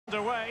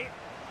Underway.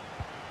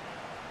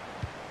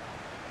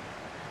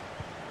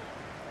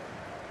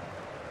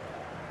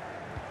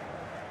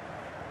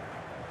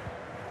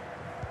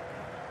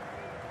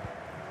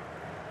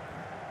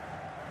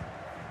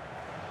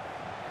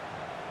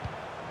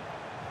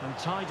 And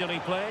tidily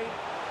played.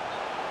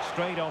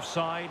 Straight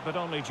offside, but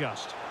only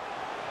just.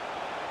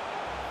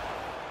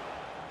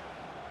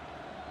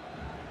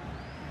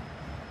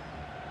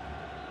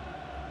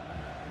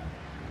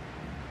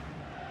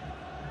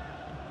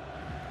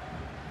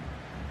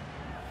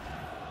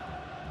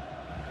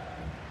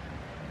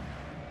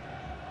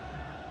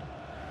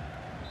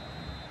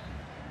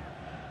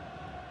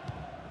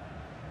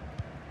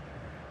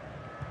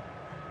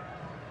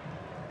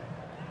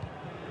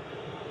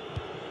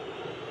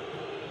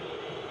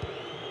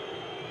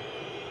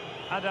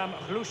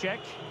 Bruk-Bet.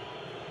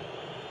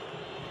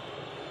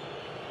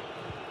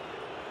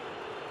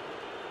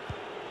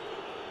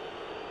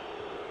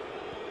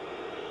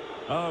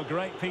 Oh,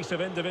 great piece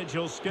of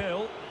individual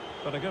skill,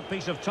 but a good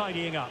piece of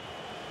tidying up.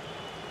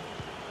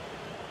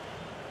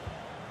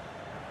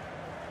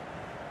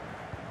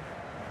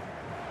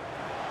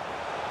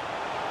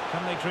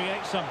 Can they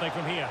create something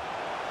from here?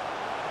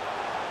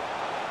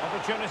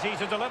 Opportunity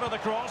to deliver the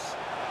cross.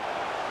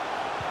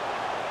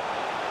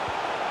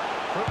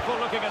 Fruitful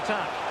looking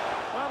attack.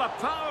 Well, a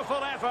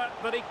powerful effort,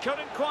 but he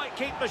couldn't quite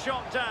keep the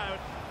shot down.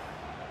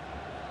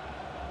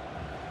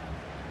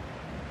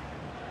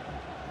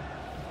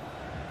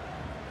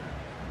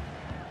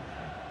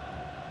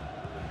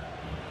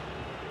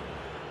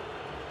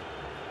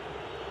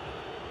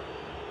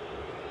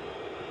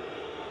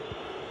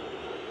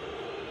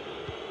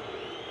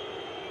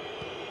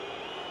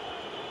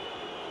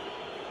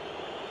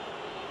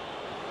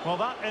 Well,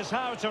 that is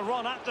how to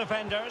run at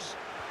defenders.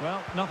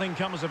 Well, nothing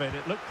comes of it.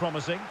 It looked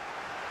promising.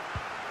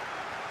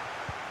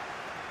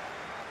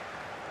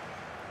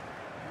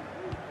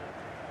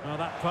 Oh,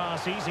 that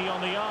pass easy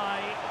on the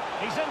eye.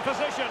 He's in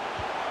position.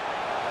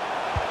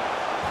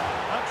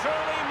 A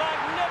truly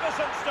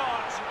magnificent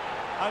start.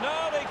 An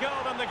early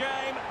goal in the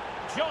game.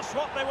 Just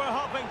what they were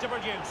hoping to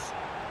produce.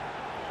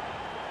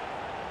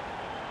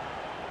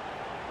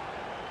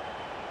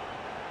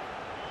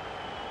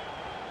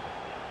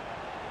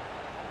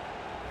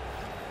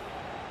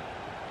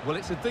 Well,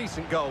 it's a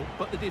decent goal,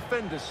 but the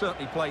defenders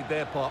certainly played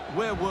their part.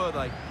 Where were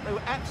they? They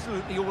were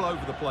absolutely all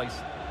over the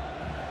place.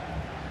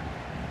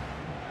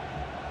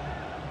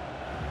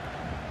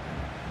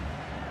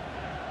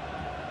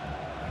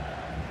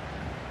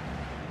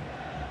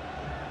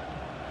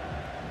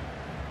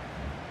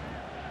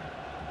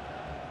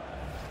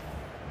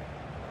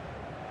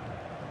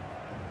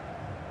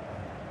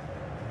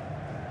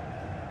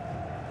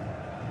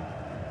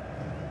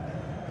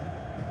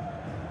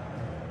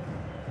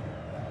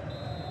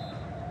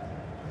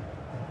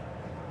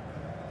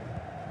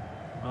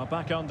 Well,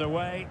 back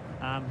underway,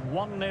 and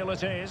 1-0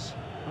 it is.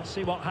 Let's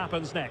see what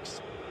happens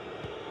next.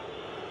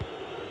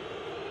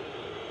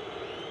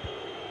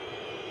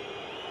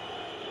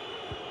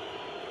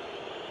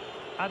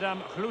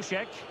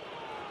 Bruk-Bet.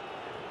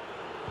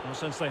 Well,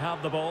 since they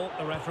have the ball,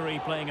 the referee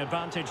playing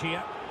advantage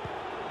here.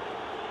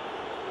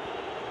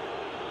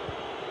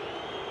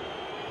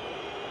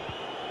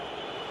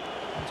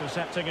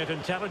 Intercepting it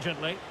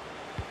intelligently.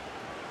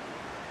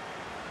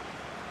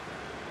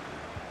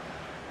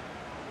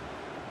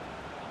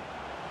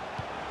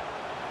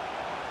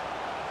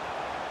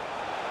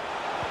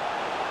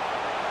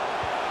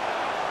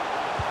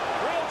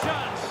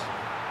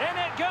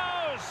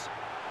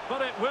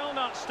 But it will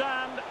not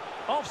stand.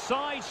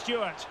 Offside,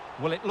 Stuart.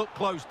 Well, it looked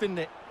close, didn't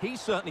it? He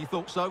certainly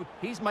thought so.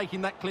 He's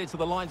making that clear to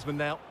the linesman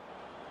now.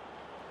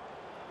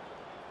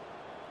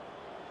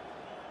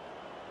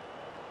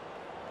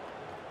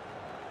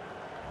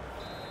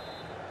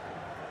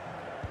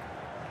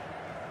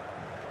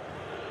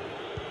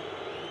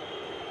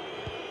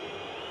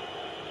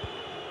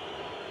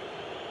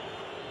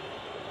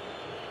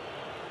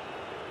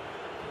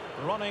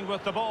 Running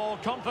with the ball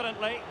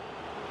confidently.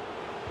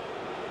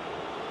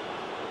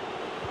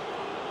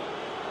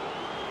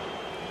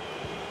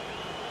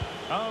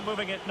 Oh,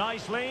 moving it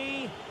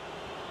nicely.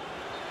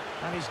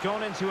 And he's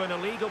gone into an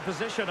illegal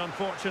position,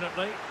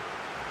 unfortunately.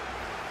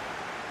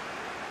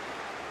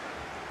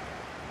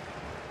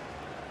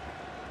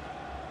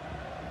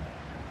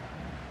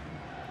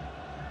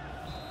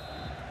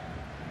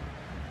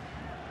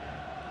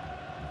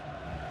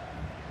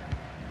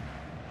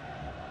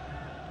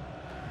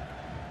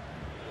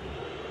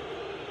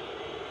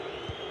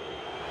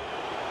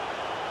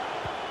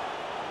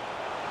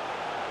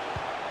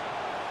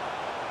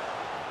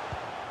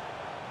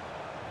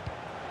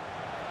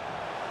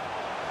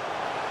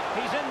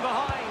 He's in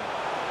behind.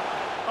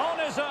 On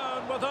his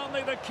own with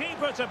only the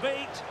keeper to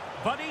beat.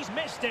 But he's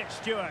missed it,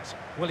 Stuart.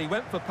 Well, he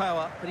went for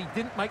power, but he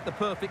didn't make the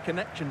perfect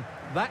connection.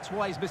 That's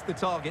why he's missed the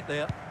target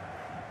there.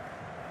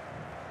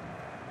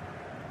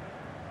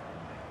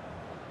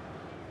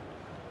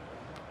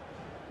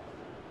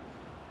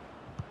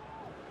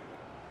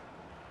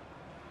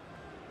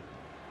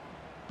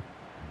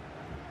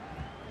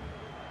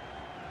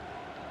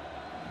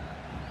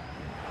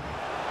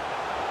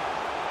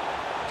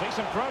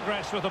 Decent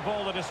progress with the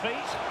ball at his feet.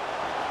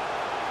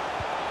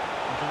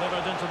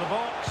 Delivered into the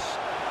box.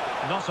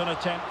 Not an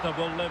attempt that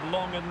will live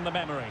long in the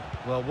memory.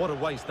 Well, what a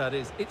waste that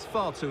is. It's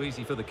far too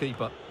easy for the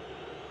keeper.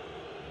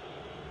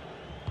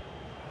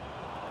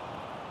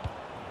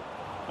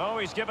 Oh,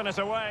 he's given it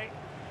away.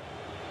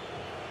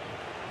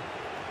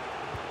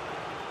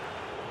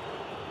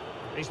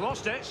 He's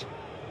lost it.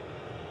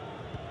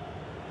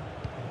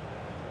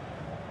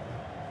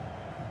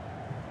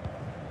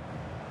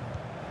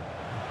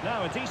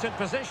 Now a decent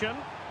position.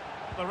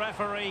 The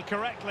referee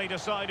correctly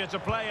decided to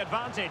play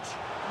advantage.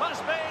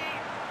 Must be.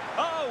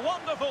 Oh,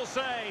 wonderful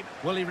save.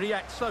 Well, he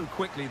reacts so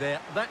quickly there.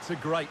 That's a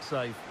great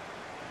save.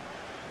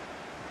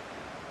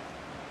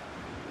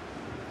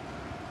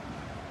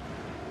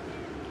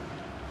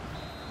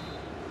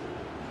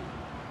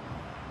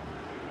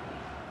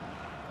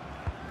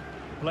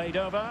 Played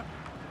over.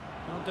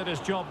 Well, did his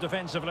job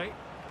defensively.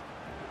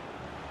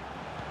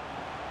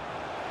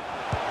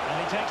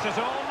 And he takes it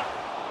on.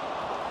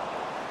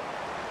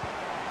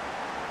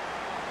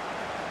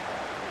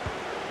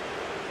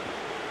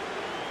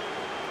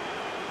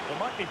 It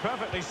might be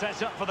perfectly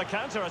set up for the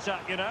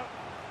counter-attack, you know.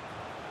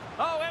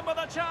 Oh, in with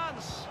a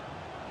chance.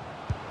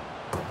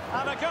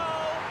 And a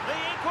goal, the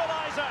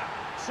equaliser.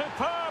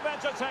 Superb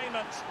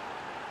entertainment.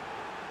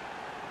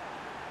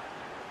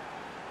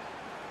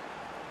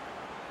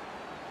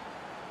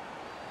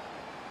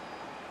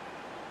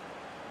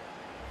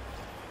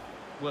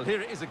 Well,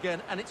 here it is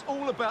again, and it's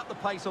all about the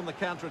pace on the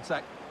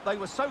counter-attack. They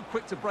were so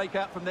quick to break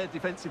out from their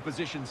defensive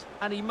positions,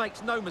 and he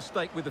makes no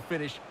mistake with the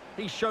finish.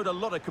 He showed a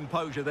lot of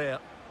composure there.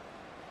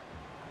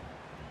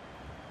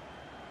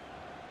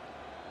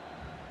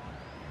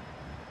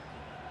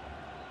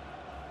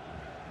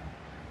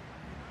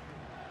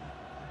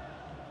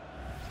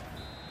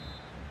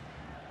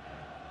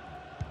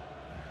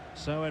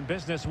 So in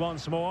business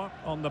once more,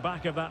 on the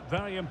back of that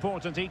very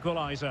important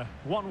equaliser.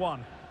 1-1.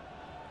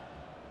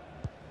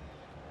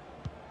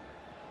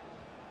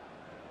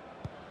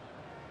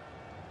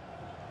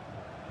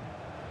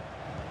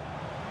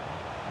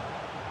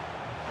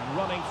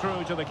 Running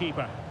through to the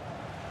keeper.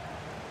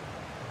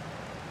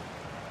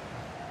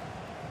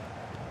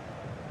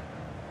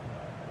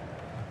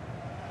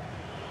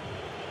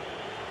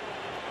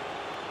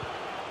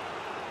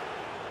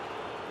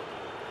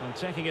 And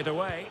taking it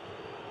away.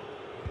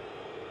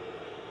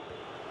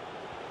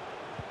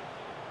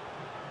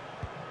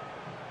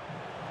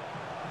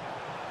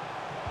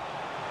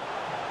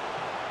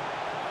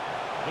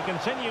 He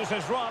continues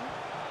his run.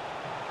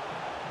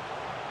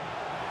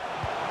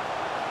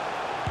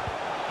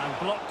 And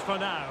blocked for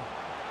now.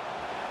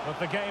 With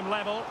the game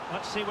level,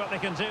 let's see what they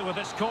can do with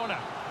this corner.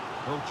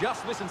 Well,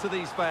 just listen to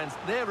these fans.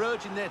 They're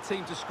urging their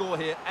team to score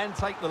here and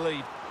take the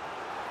lead.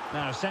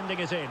 Now sending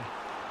it in.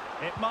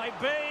 It might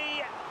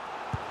be.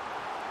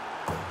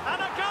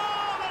 And a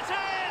goal it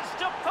is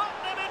to put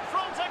them in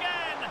front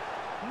again.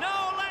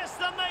 No less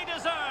than they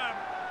deserve.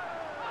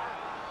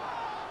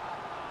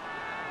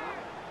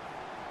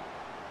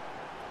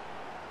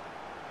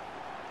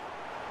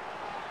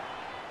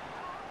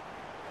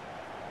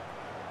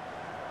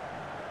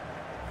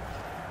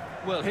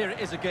 Well, here it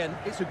is again.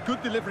 It's a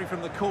good delivery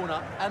from the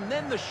corner, and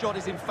then the shot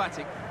is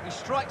emphatic. He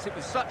strikes it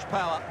with such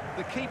power,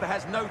 the keeper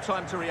has no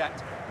time to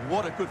react.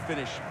 What a good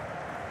finish.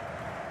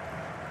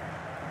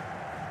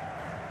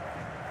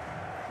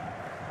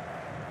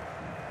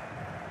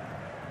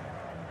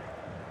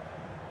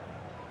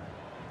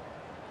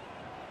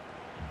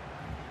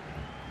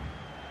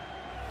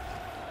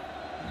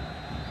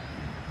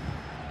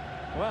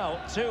 Well,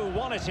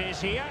 2-1 it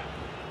is here.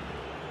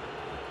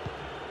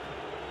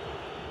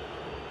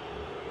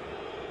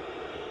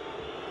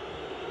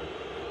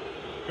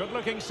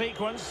 Good-looking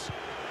sequence.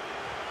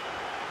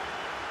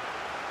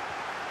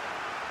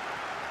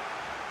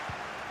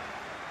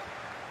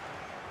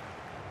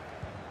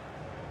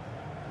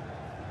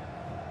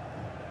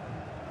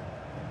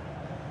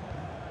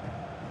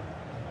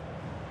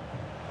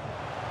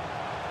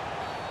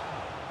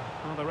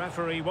 Well, the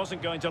referee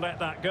wasn't going to let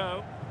that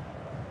go.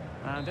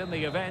 And in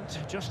the event,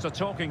 just a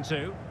talking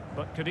to,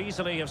 but could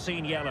easily have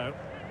seen yellow.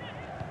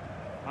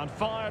 And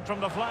fired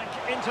from the flank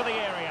into the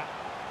area.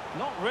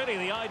 Not really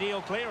the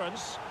ideal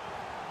clearance.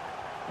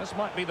 This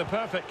might be the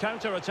perfect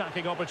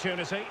counter-attacking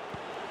opportunity.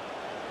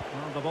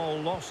 Well, the ball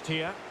lost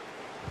here.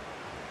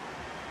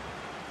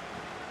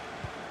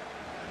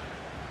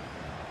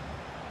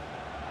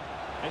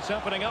 It's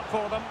opening up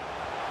for them.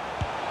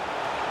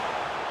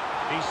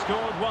 He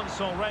scored once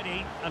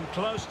already and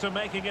close to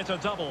making it a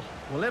double.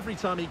 Well, every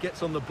time he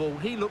gets on the ball,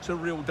 he looks a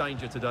real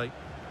danger today.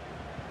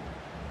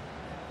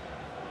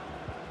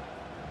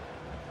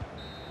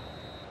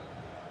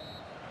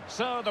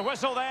 So the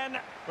whistle then,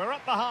 we're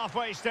at the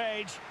halfway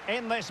stage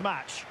in this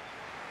match.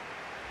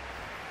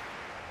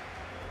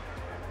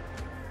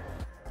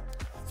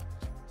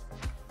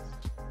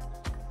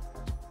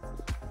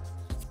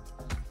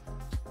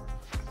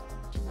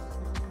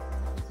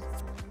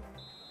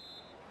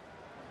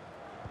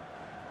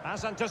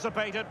 As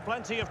anticipated,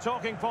 plenty of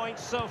talking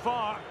points so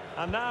far,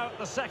 and now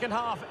the second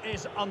half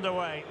is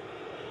underway.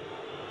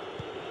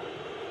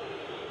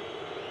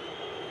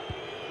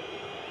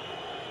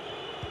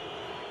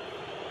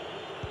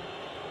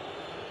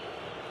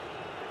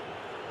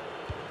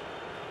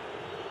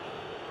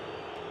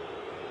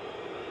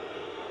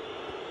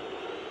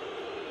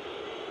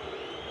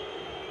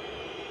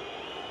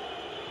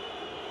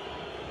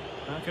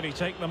 How can he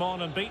take them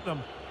on and beat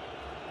them?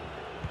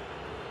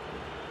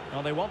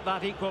 Well, they want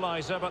that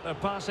equaliser, but their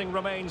passing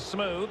remains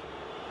smooth.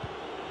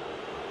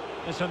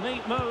 It's a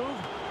neat move.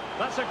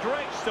 That's a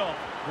great stop.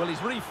 Well,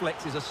 his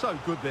reflexes are so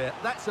good there.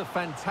 That's a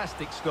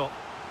fantastic stop.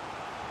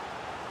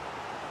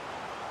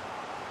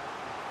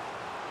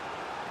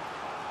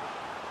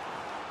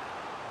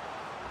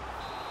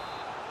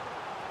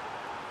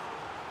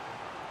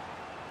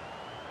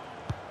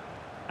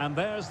 And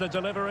there's the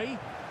delivery.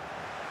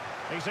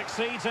 He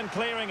succeeds in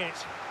clearing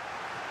it.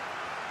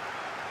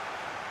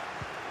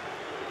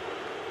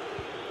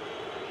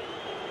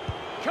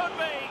 Could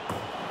be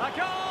a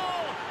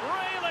goal!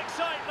 Real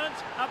excitement,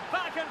 a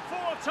back and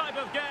forth type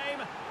of game.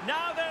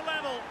 Now they're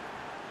level.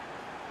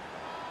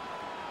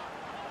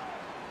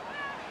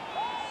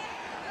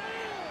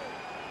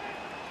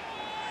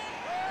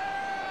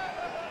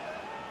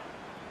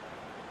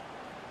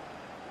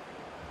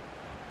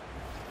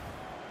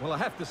 Well, I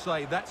have to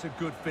say, that's a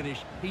good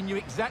finish. He knew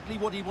exactly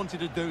what he wanted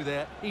to do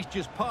there. He's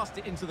just passed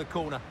it into the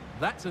corner.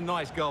 That's a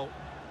nice goal.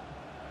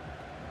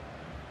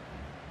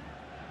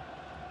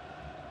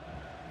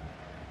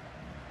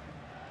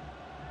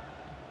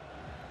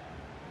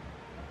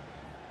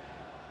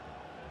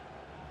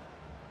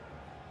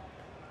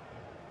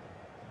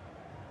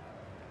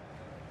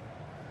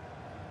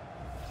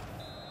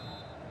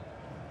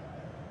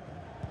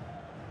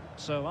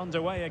 So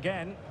underway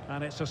again,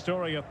 and it's a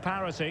story of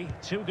parity.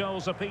 2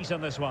 goals apiece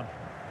in this one.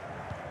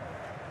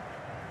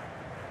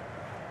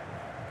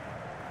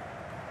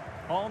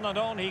 On and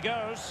on he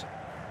goes.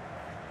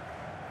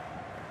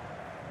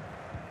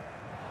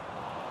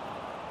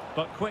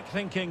 But quick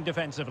thinking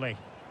defensively.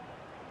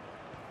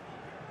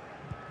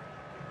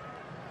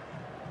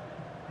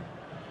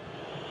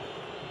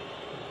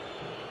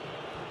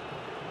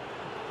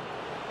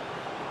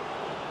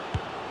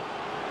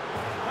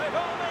 They've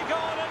only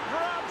gone and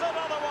grabbed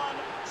another one.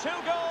 2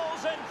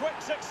 goals in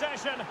quick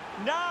succession.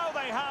 Now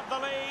they have the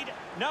lead.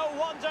 No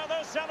wonder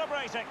they're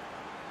celebrating.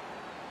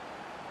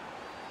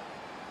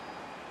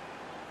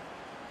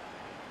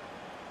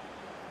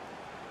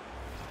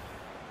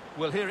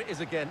 Well, here it is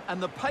again,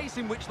 and the pace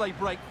in which they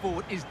break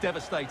forward is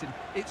devastating.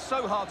 It's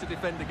so hard to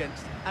defend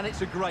against, and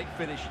it's a great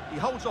finish. He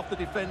holds off the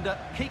defender,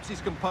 keeps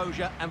his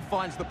composure, and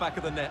finds the back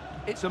of the net.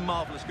 It's a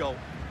marvellous goal.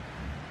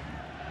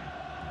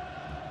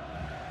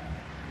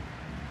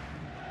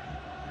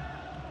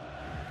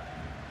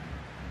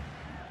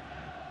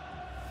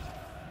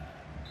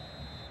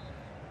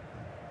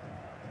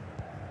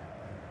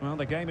 Well,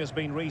 the game has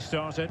been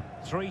restarted.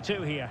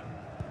 3-2 here.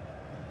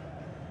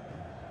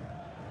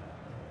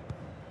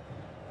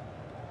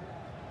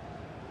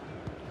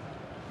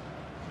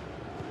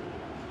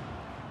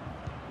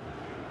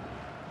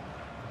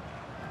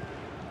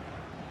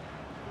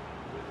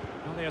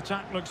 Well, the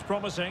attack looks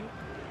promising.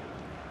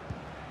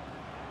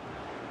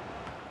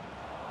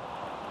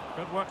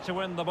 Good work to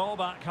win the ball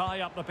back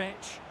high up the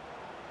pitch.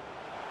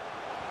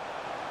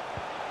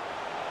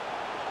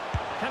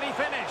 Can he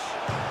finish?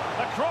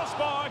 The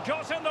crossbar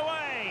got in the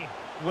way.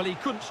 Well, he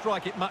couldn't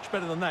strike it much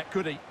better than that,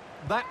 could he?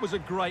 That was a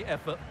great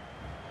effort.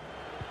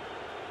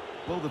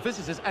 Well, the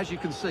visitors, as you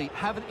can see,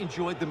 haven't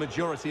enjoyed the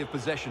majority of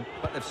possession,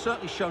 but they've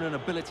certainly shown an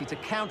ability to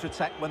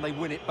counter-attack when they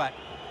win it back.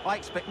 I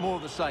expect more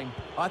of the same.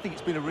 I think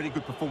it's been a really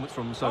good performance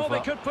from them so far. Oh,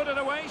 they could put it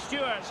away,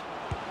 Stuart.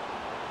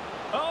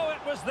 Oh,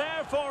 it was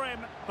there for him,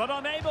 but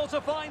unable to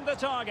find the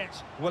target.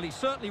 Well, he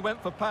certainly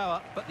went for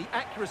power, but the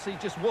accuracy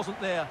just wasn't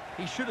there.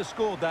 He should have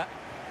scored that.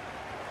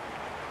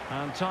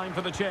 And time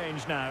for the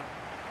change now.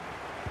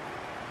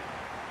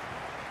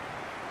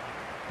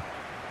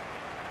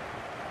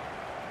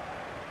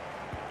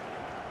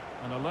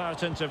 An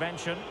alert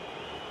intervention.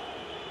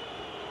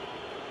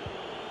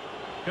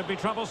 Could be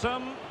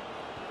troublesome.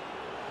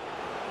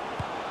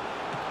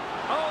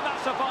 Oh,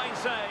 that's a fine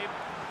save.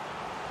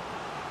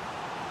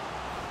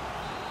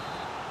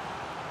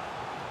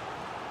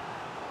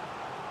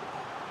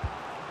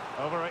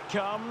 Over it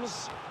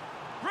comes.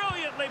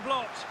 Brilliantly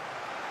blocked.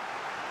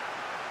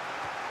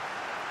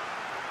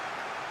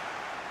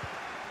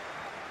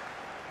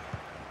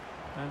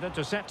 And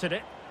intercepted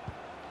it.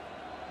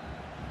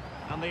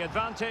 And the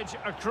advantage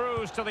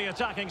accrues to the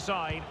attacking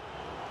side.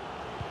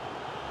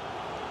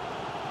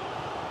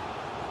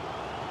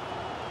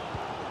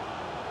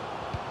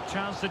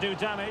 Chance to do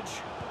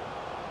damage.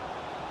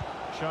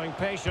 Showing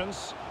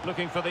patience,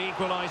 looking for the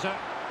equaliser.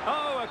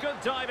 Oh, a good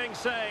diving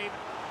save.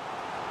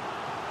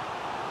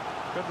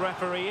 Good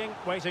refereeing,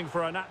 waiting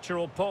for a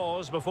natural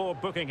pause before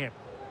booking him.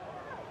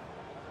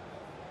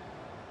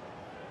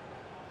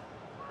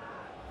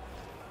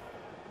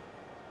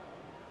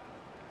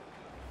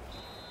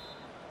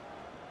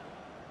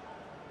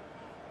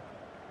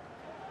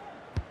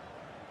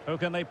 Who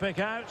can they pick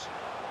out?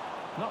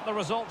 Not the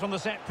result from the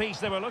set piece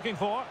they were looking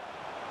for.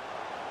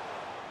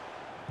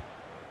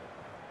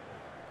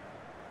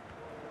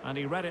 And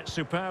he read it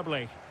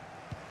superbly.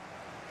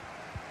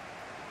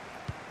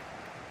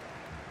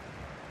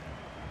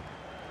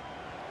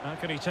 How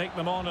can he take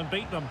them on and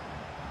beat them?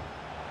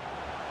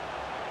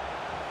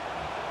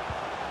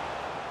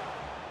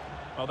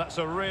 Oh, that's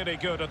a really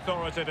good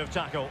authoritative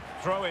tackle.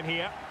 Throw in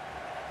here.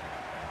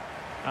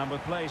 And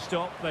with play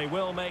stopped, they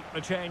will make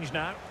the change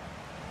now.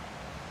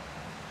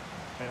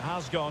 It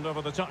has gone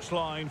over the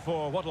touchline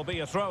for what will be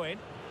a throw-in.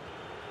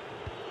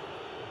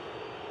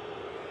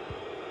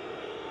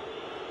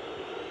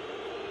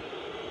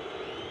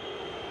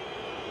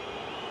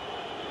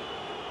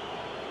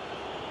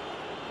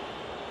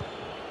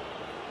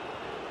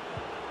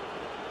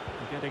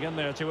 Getting in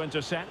there to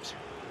intercept.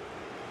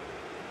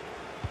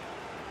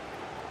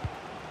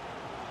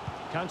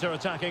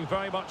 Counter-attacking,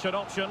 very much an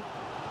option.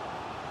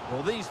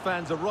 Well, these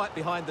fans are right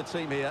behind the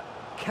team here.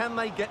 Can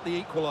they get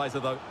the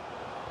equaliser, though?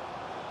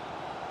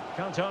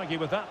 Can't argue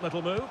with that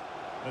little move.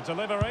 The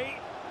delivery.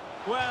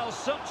 Well,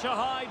 such a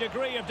high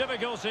degree of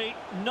difficulty,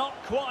 not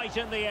quite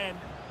in the end.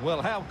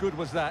 Well, how good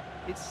was that?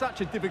 It's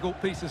such a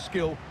difficult piece of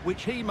skill,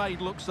 which he made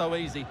look so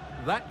easy.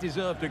 That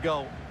deserved a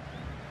goal.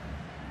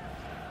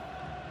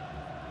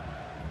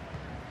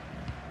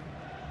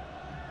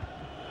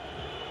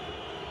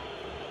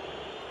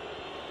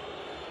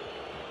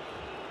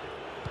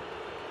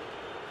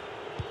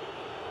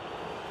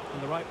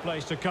 In the right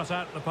place to cut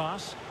out the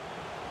pass.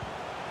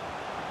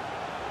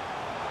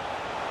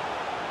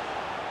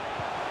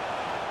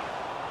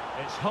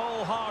 It's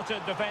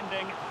wholehearted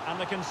defending,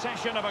 and the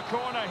concession of a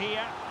corner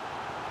here.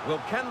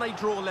 Well, can they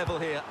draw level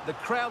here? The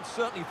crowd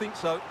certainly think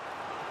so.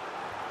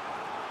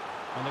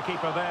 And the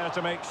keeper there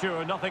to make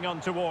sure nothing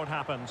untoward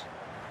happened.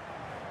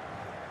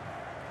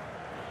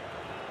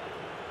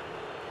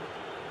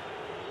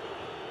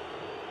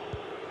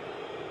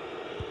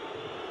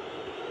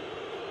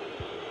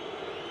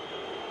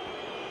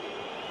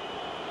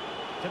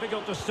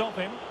 Difficult to stop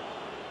him.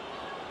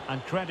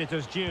 And credit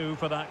is due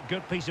for that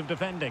good piece of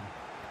defending.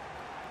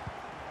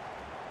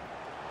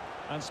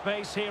 And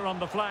space here on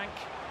the flank.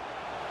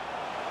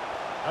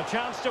 A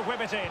chance to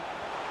whip it in.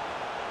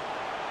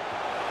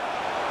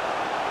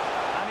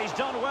 And he's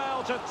done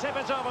well to tip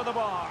it over the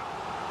bar.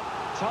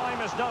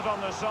 Time is not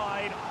on their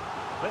side.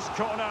 This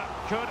corner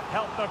could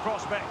help their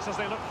prospects as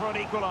they look for an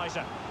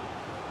equaliser.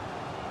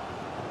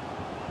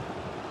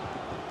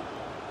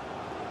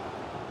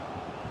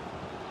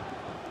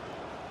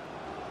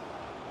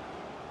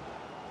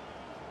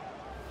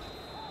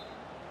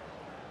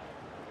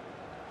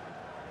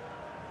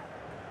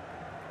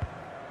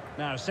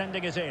 Now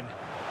sending it in.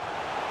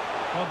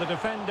 Well, the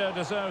defender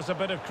deserves a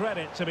bit of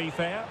credit, to be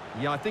fair.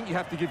 Yeah, I think you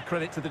have to give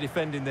credit to the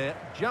defending there.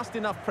 Just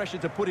enough pressure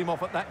to put him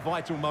off at that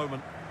vital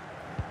moment.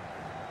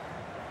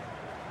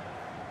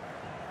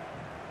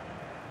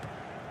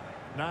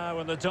 Now,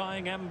 in the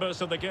dying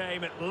embers of the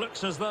game, it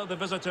looks as though the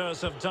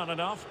visitors have done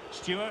enough.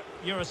 Stuart,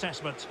 your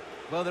assessment?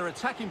 Well, their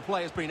attacking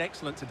play has been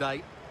excellent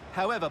today.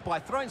 However, by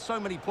throwing so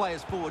many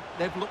players forward,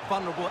 they've looked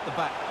vulnerable at the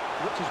back,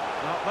 which is...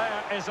 Well,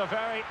 there is a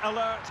very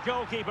alert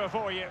goalkeeper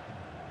for you.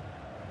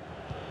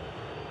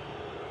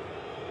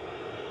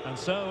 And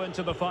so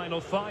into the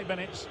final 5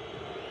 minutes.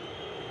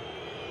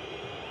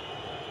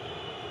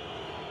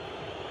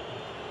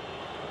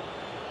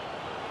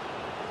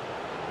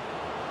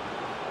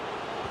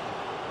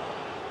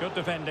 Good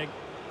defending.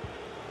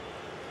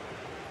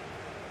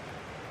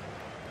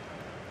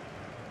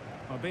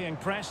 Well, being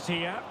pressed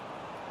here.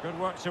 Good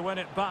work to win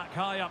it back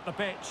high up the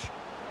pitch.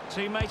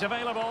 Teammate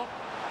available.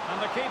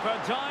 And the keeper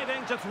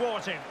diving to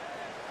thwart him.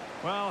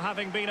 Well,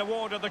 having been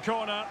awarded the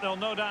corner, they'll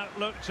no doubt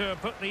look to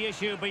put the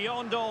issue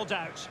beyond all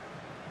doubt.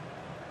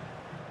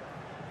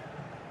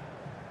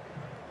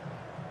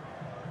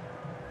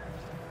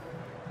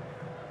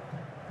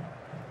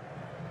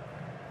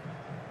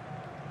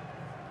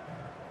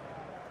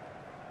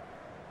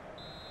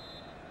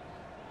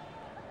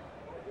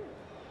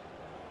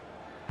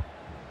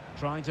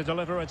 Trying to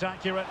deliver it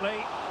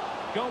accurately.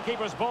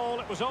 Goalkeeper's ball,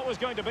 it was always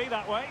going to be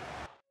that way.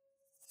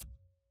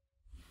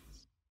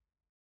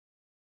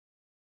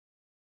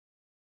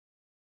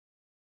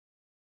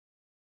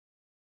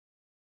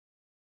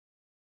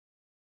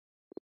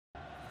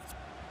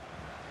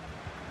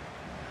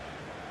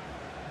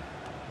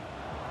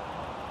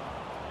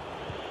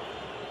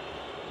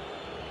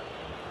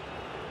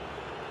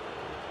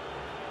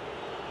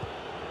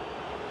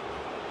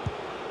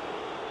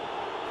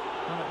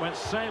 And it went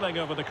sailing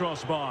over the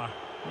crossbar.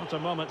 What a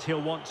moment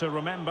he'll want to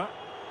remember.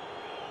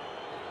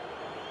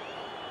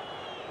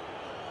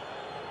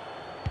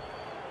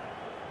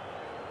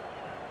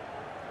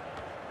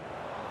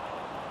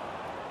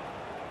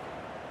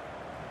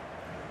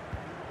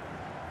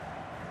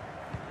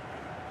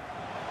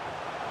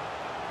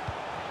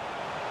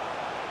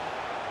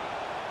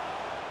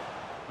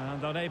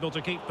 And unable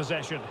to keep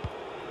possession.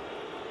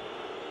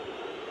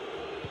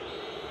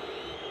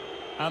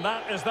 And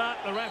that is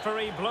that. The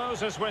referee blows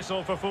his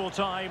whistle for full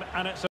time, and it's